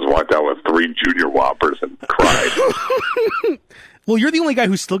burger. I just walked out with 3 Junior Whoppers and cried. Well, you're the only guy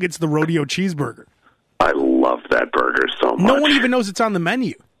who still gets the rodeo cheeseburger. I love that burger so much. No one even knows it's on the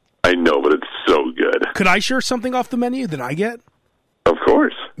menu. I know, but it's so good. Could I share something off the menu that I get? Of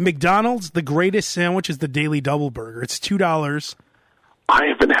course. McDonald's, the greatest sandwich is the Daily Double Burger. It's $2. I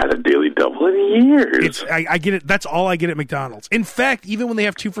haven't had a Daily Double in years. I get it. That's all I get at McDonald's. In fact, even when they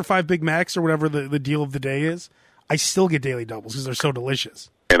have 2 for $5 Big Macs or whatever the deal of the day is, I still get Daily Doubles because they're so delicious.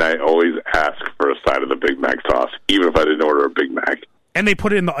 And I always ask for a side of the Big Mac sauce, even if I didn't order a Big Mac. And they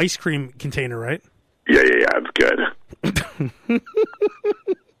put it in the ice cream container, right? Yeah, it's good.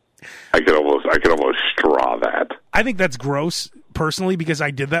 I could almost straw that. I think that's gross, personally, because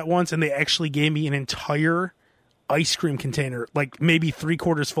I did that once, and they actually gave me an entire ice cream container, like maybe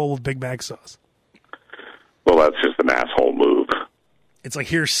 3/4 full of Big Mac sauce. Well, that's just an asshole move. It's like,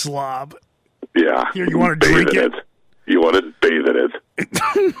 here's slob. Yeah. Here, you want to drink it? You want to bathe in it.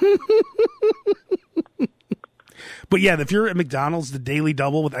 But yeah, if you're at McDonald's, the Daily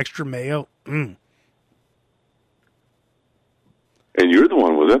Double with extra mayo. And you're the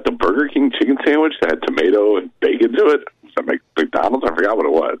one, was that the Burger King chicken sandwich that had tomato and bacon to it? Was that McDonald's? I forgot what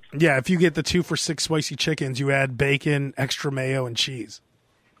it was. Yeah, if you get the 2 for $6 spicy chickens, you add bacon, extra mayo, and cheese.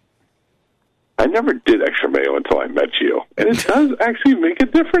 I never did extra mayo until I met you. And it does actually make a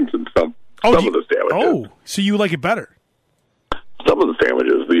difference in some of the sandwiches. Oh, so you like it better? Some of the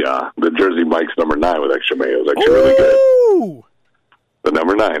sandwiches, the Jersey Mike's number 9 with extra mayo is actually really good. The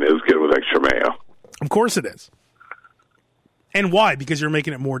number 9 is good with extra mayo. Of course it is. And why? Because you're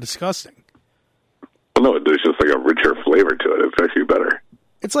making it more disgusting. Well, no, there's just like a richer flavor to it. It's actually better.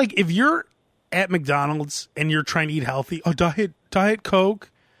 It's like if you're at McDonald's and you're trying to eat healthy, Diet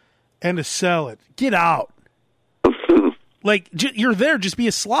Coke and a salad. Get out. Like, you're there, just be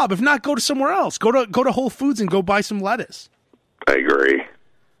a slob. If not, go to somewhere else. Go to Whole Foods and go buy some lettuce. I agree.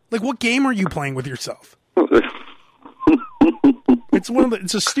 Like, what game are you playing with yourself?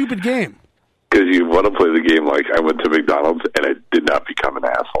 It's a stupid game. Because you want to play the game like I went to McDonald's and I did not become an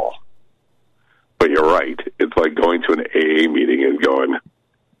asshole. But you're right. It's like going to an AA meeting and going,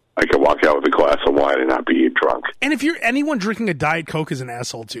 I can walk out with a glass of wine and not be drunk. And if you're anyone drinking a Diet Coke is an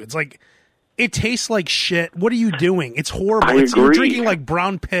asshole too. It's like, it tastes like shit. What are you doing? It's horrible. I agree. You're drinking like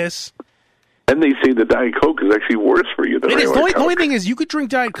brown piss. And they say the Diet Coke is actually worse for you than regular Coke. The only thing is you could drink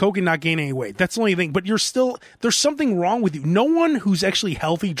Diet Coke and not gain any weight. That's the only thing. But there's something wrong with you. No one who's actually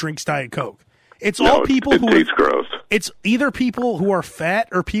healthy drinks Diet Coke. It tastes gross. It's either people who are fat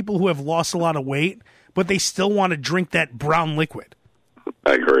or people who have lost a lot of weight, but they still want to drink that brown liquid.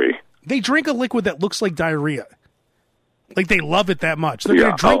 I agree. They drink a liquid that looks like diarrhea. Like they love it that much. They're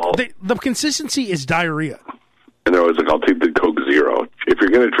gonna drink. The consistency is diarrhea. And they're always like, I'll take the Coke Zero. If you're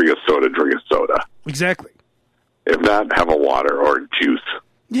going to drink a soda, drink a soda. Exactly. If not, have a water or juice.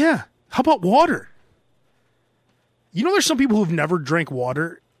 Yeah. How about water? You know there's some people who've never drank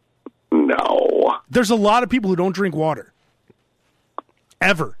water? No. There's a lot of people who don't drink water.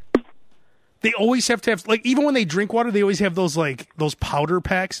 Ever. They always have to have, like, even when they drink water, they always have those powder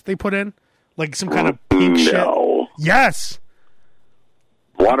packs they put in. Like some kind of pink shit. No. Yes.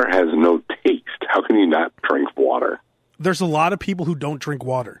 Water has no taste. How can you not drink water? There's a lot of people who don't drink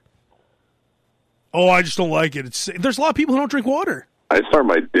water. Oh, I just don't like it. There's a lot of people who don't drink water. I start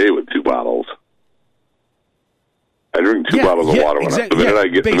my day with 2 bottles. I drink 2 bottles of water. The minute I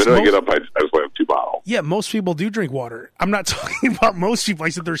get up, I just have 2 bottles. Yeah, most people do drink water. I'm not talking about most people. I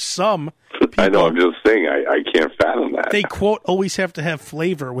said there's some people. I know, I'm just saying, I can't fathom that. They, quote, always have to have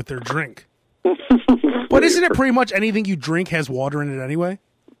flavor with their drink. But isn't it pretty much anything you drink has water in it anyway?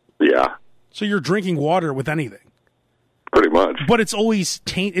 Yeah. So you're drinking water with anything. Pretty much. But it's always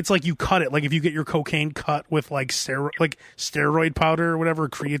it's like you cut it. Like if you get your cocaine cut with like steroid powder or whatever,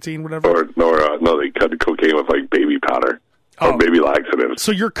 creatine, whatever. No, they cut the cocaine with like baby powder or baby laxatives.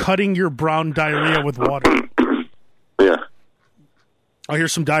 So you're cutting your brown diarrhea with water. Yeah. Oh,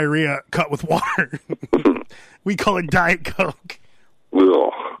 here's some diarrhea cut with water. We call it Diet Coke.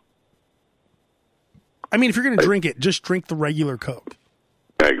 Ugh. I mean, if you're going to drink it, just drink the regular Coke.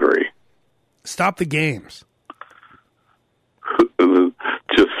 I agree. Stop the games.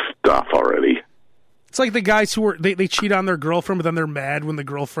 Just stop already. It's like the guys who they cheat on their girlfriend, but then they're mad when the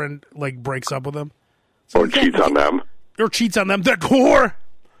girlfriend like breaks up with them. Or cheats on them. Or cheats on them. That whore!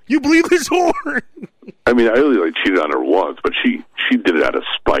 You believe this whore? I mean, I only cheated on her once, but she did it out of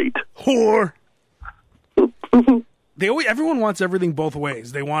spite. Whore. Everyone wants everything both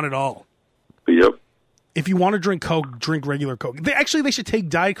ways. They want it all. Yep. If you want to drink Coke, drink regular Coke. They should take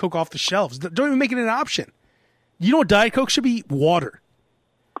Diet Coke off the shelves. Don't even make it an option. You know what Diet Coke should be? Water.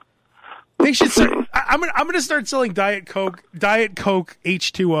 They should say, I'm gonna start selling Diet Coke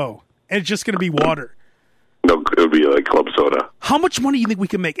H2O, and it's just gonna be water. No, it would be like club soda. How much money do you think we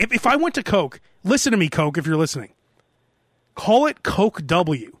can make? If I went to Coke, listen to me, Coke, if you're listening. Call it Coke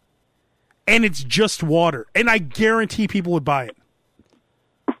W, and it's just water, and I guarantee people would buy it.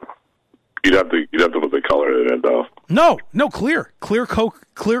 You'd have to put the color in it though. No, clear Coke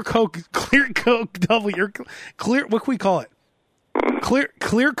W, clear. What can we call it? Clear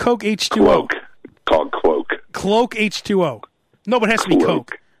Coke H2O. Called Cloak. Cloak H2O. No, but it has to be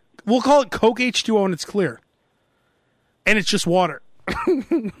Coke. We'll call it Coke H2O, and it's clear, and it's just water.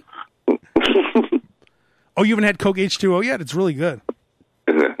 Oh, you haven't had Coke H2O yet? It's really good.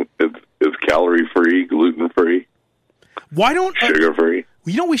 It's calorie free, gluten free. Why don't sugar free?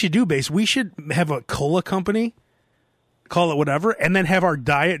 You know what we should do, Base? We should have a cola company, call it whatever, and then have our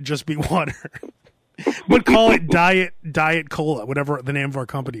diet just be water. But call it Diet Cola, whatever the name of our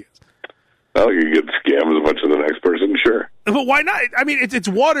company is. Oh, you get scammed as much as the next person, sure. But why not? I mean, it's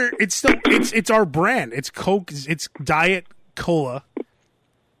water. It's still it's our brand. It's Coke. It's Diet Cola,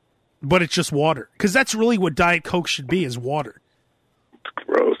 but it's just water. Because that's really what Diet Coke should be: is water. It's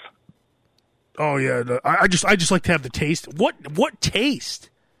gross. Oh yeah, I just like to have the taste. What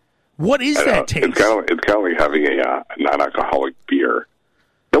taste? What is that taste? It's kind of like having a non-alcoholic beer.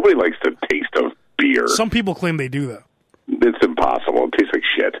 Nobody likes the taste of beer. Some people claim they do though. It's impossible. It tastes like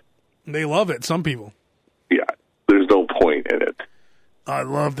shit. They love it. Some people. Yeah, there's no point in it. I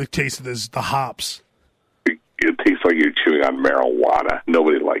love the taste of the hops. It tastes like you're chewing on marijuana.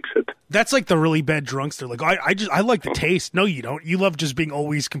 Nobody likes it. That's like the really bad drunks. They're like, I like the taste. No, you don't. You love just being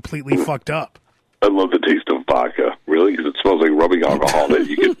always completely fucked up. I love the taste of vodka, really, because it smells like rubbing alcohol that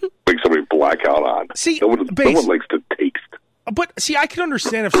you can make somebody black out on. See, no one likes to taste. But see, I can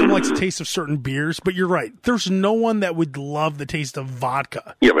understand if someone likes the taste of certain beers, but you're right. There's no one that would love the taste of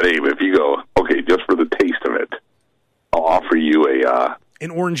vodka. Yeah, but Abe, if you go, okay, just for the taste of it, I'll offer you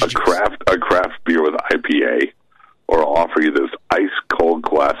an orange juice. a craft beer with IPA, or I'll offer you this ice cold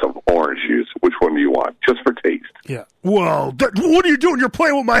glass of orange juice. Which one do you want? Just for taste. Yeah. Well, what are you doing? You're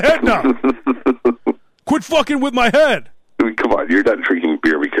playing with my head now. Quit fucking with my head. I mean, come on, you're not drinking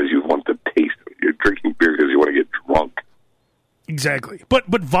beer because you want the taste of it. You're drinking beer because you want to get drunk. Exactly. But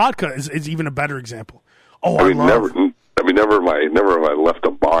vodka is even a better example. Oh, never have I left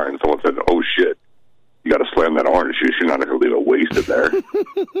a bar and someone said, "Oh shit, you got to slam that orange juice. You're not going to leave it wasted there."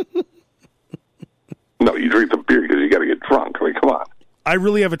 No, you drink the beer because you got to get drunk. I mean, come on. I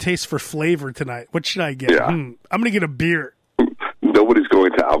really have a taste for flavor tonight. What should I get? Yeah. I'm going to get a beer. Nobody's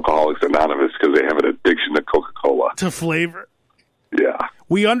going to Alcoholics Anonymous because they have an addiction to Coca-Cola. To flavor. Yeah.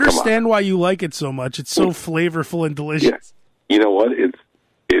 We understand why you like it so much. It's so flavorful and delicious. Yeah. You know what? It's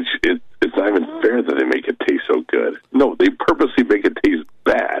not even fair that they make it taste so good. No, they purposely make it taste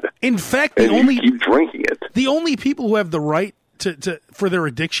bad. In fact, you keep drinking it. The only people who have the right to for their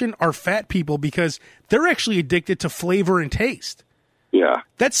addiction are fat people because they're actually addicted to flavor and taste. Yeah.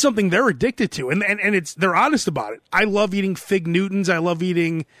 That's something they're addicted to, and they're honest about it. I love eating Fig Newtons. I love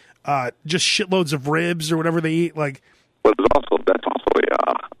eating just shitloads of ribs or whatever they eat. Like, but that's also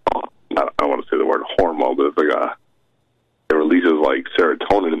I don't want to say the word hormone, but it's like it releases like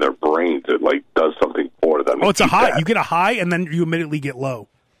serotonin in their brains. It like does something for them. Oh, it's a high. You get a high, and then you immediately get low.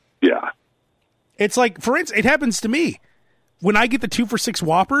 Yeah. It's like, for instance, it happens to me when I get the 2 for $6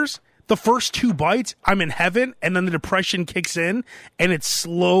 Whoppers. The first 2 bites, I'm in heaven, and then the depression kicks in, and it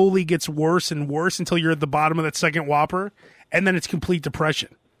slowly gets worse and worse until you're at the bottom of that second Whopper, and then it's complete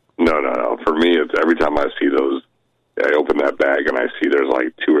depression. No. For me, it's every time I see those, I open that bag and I see there's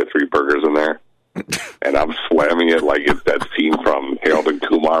like 2 or 3 burgers in there, and I'm slamming it like it's that scene from Harold and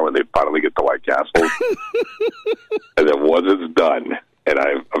Kumar when they finally get the White Castle. And then once it's done, and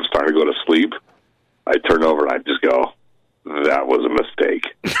I'm starting to go to sleep, I turn over and I just go, that was a mistake.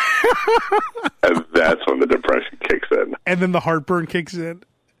 And that's when the depression kicks in. And then the heartburn kicks in.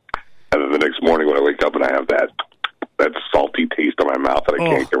 And then the next morning when I wake up and I have that salty taste in my mouth that I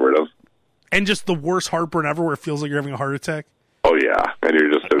can't get rid of. And just the worst heartburn ever where it feels like you're having a heart attack. Oh, yeah. And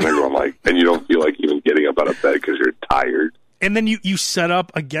you're just sitting there going like, and you don't feel like even getting up out of bed because you're tired. And then you set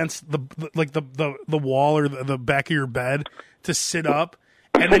up against the wall or the back of your bed to sit up.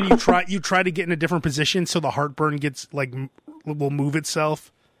 And then you try to get in a different position so the heartburn will move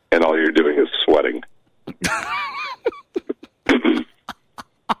itself. And all you're doing is sweating.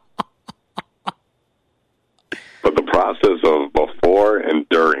 But the process of before and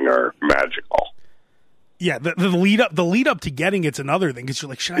during are magical. Yeah, the lead up to getting it's another thing because you're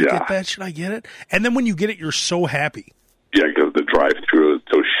like, should I get that? Should I get it? And then when you get it, you're so happy. Yeah, because the drive-thru is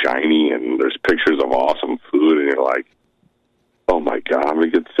so shiny, and there's pictures of awesome food, and you're like, oh my God, I'm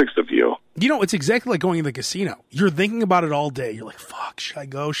going to get 6 of you. You know, it's exactly like going to the casino. You're thinking about it all day. You're like, fuck, should I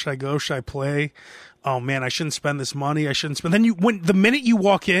go? Should I go? Should I play? Oh man, I shouldn't spend this money. I shouldn't spend. Then the minute you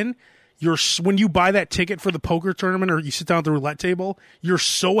walk in, when you buy that ticket for the poker tournament or you sit down at the roulette table, you're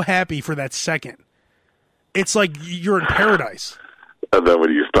so happy for that second. It's like you're in paradise. And then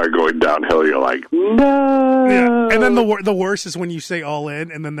when you start going downhill, you're like, no. Yeah. And then the worst is when you say all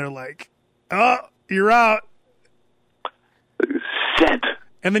in, and then they're like, oh, you're out. Shit.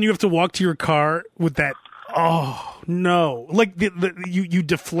 And then you have to walk to your car with that, oh, no. Like, you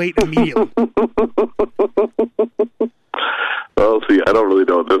deflate immediately. Well, see, I don't really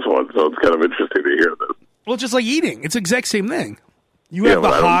know this one, so it's kind of interesting to hear this. Well, it's just like eating. It's the exact same thing. You have the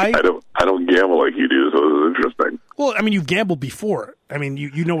high. I don't gamble like you do, so this is interesting. Well, I mean, you've gambled before. I mean,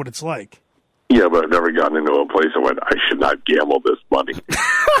 you know what it's like. Yeah, but I've never gotten into a place and went, I should not gamble this money.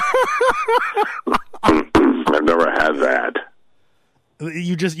 I've never had that.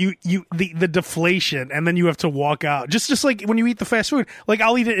 The deflation, and then you have to walk out. Just like when you eat the fast food. Like,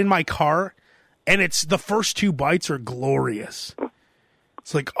 I'll eat it in my car, and it's the first 2 bites are glorious.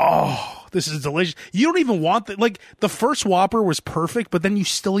 It's like, oh, this is delicious. You don't even want the first Whopper was perfect, but then you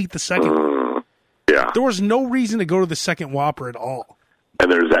still eat the second one. Yeah. There was no reason to go to the second Whopper at all.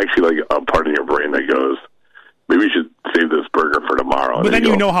 And there's actually like a part of your brain that goes, maybe we should save this burger for tomorrow. But then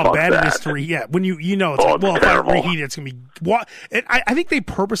you know how bad it is to reheat. Yeah, when you know it's like, well, if I reheat it, it's going to be... And I think they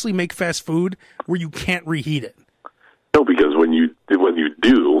purposely make fast food where you can't reheat it. No, because when you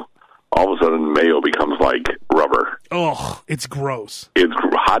do, all of a sudden mayo becomes like rubber. Oh, it's gross.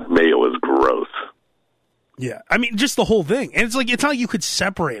 Hot mayo is gross. Yeah, I mean, just the whole thing. And it's not like you could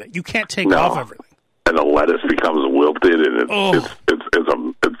separate it. You can't take off everything. And the lettuce becomes wilted, and it's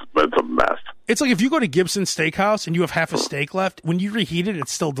a mess. It's like if you go to Gibson's Steakhouse and you have half a steak left, when you reheat it,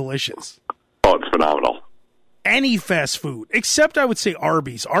 it's still delicious. Oh, it's phenomenal. Any fast food, except I would say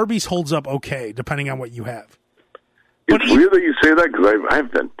Arby's. Arby's holds up okay, depending on what you have. It's weird that you say that because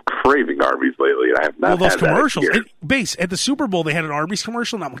I've been craving Arby's lately, and I have not those had commercials. that Base, at the Super Bowl, they had an Arby's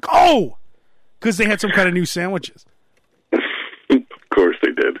commercial, and I'm like, oh! Because they had some kind of new sandwiches. Of course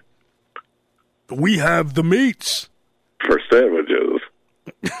they did. We have the meats. For sandwiches.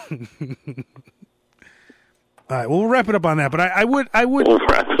 All right, well, we'll wrap it up on that. But I would. We'll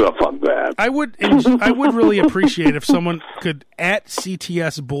wrap it up on that. I would really appreciate if someone could at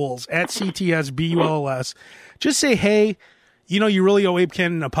CTS Bulls at CTS BULS just say, hey, you really owe Abe Kanan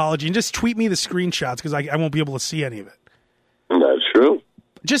an apology, and just tweet me the screenshots because I won't be able to see any of it. That's true.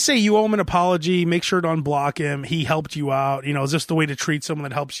 Just say you owe him an apology. Make sure to unblock him. He helped you out. Is this the way to treat someone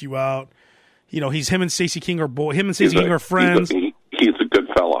that helps you out? Him and Stacey King are friends. He's a good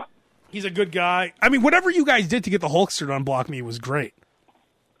fella. He's a good guy. I mean, whatever you guys did to get the Hulkster to unblock me was great.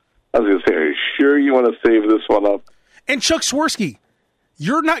 I was going to say, are you sure you want to save this one up? And Chuck Swirsky,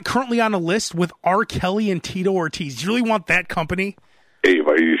 you're not currently on a list with R. Kelly and Tito Ortiz. Do you really want that company? Abe,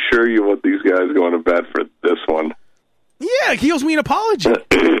 are you sure you want these guys going to bat for this one? Yeah, he owes me an apology.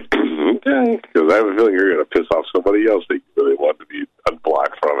 Okay, because I have a feeling you're going to piss off somebody else that you really want to be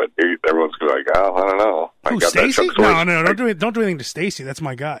unblocked from it. Everyone's going to be like, oh, I don't know. Who, Stacey? No, don't do anything to Stacey. That's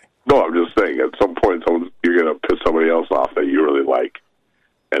my guy. No, I'm just saying, at some point, you're going to piss somebody else off that you really like.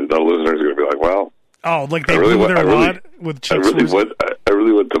 And the listeners are going to be like, well... Oh, like they blew their wad with Chuck Swirsky? I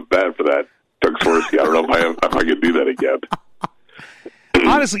really went to bat for that Chuck Swirsky. I don't know if I could do that again.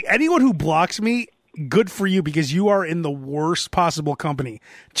 Honestly, anyone who blocks me, good for you, because you are in the worst possible company.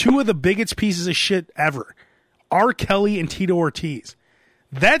 2 of the biggest pieces of shit ever. R. Kelly and Tito Ortiz.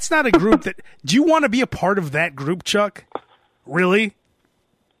 That's not a group that... Do you want to be a part of that group, Chuck? Really?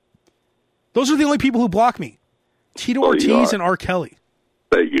 Those are the only people who block me. Tito Ortiz and R. Kelly.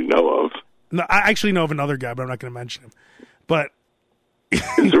 That you know of. No, I actually know of another guy, but I'm not going to mention him. But...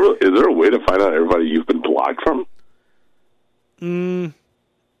 is there a way to find out everybody you've been blocked from?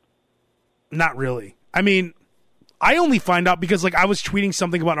 Not really. I mean, I only find out because I was tweeting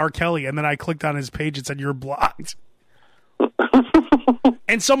something about R. Kelly, and then I clicked on his page and said, you're blocked.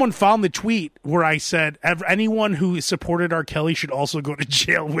 And someone found the tweet where I said, anyone who supported R. Kelly should also go to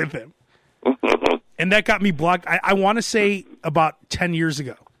jail with him. And that got me blocked, I want to say, about 10 years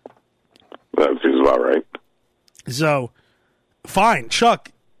ago. That seems about right. So, fine. Chuck,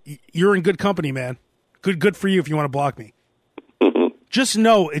 you're in good company, man. Good for you if you want to block me. Just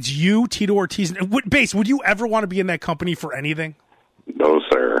know it's you, Tito Ortiz. Base, would you ever want to be in that company for anything? No,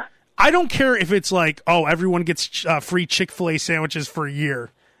 sir. I don't care if it's like, oh, everyone gets free Chick-fil-A sandwiches for a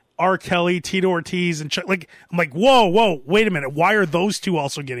year. R. Kelly, Tito Ortiz, and Chuck. Like, I'm like, whoa, wait a minute. Why are those two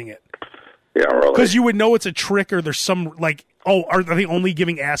also getting it? Yeah, really. Because you would know it's a trick, or there's some like, are they only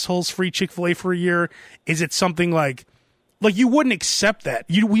giving assholes free Chick-fil-A for a year? Is it something like you wouldn't accept that?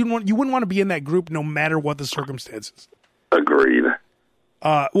 You wouldn't want to be in that group no matter what the circumstances. Agreed.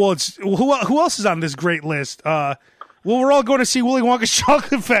 Well, it's who else is on this great list? Well, we're all going to see Willy Wonka's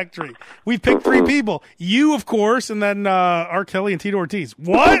Chocolate Factory. We picked 3 people. You, of course, and then R. Kelly and Tito Ortiz.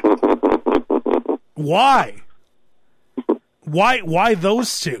 What? Why? Why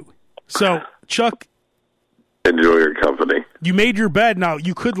those two? So, Chuck, enjoy your company. You made your bed. Now,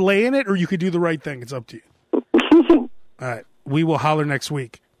 you could lay in it or you could do the right thing. It's up to you. All right. We will holler next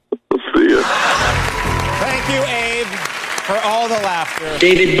week. See ya. Thank you, Abe, for all the laughter.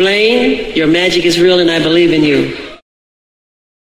 David Blaine, your magic is real and I believe in you.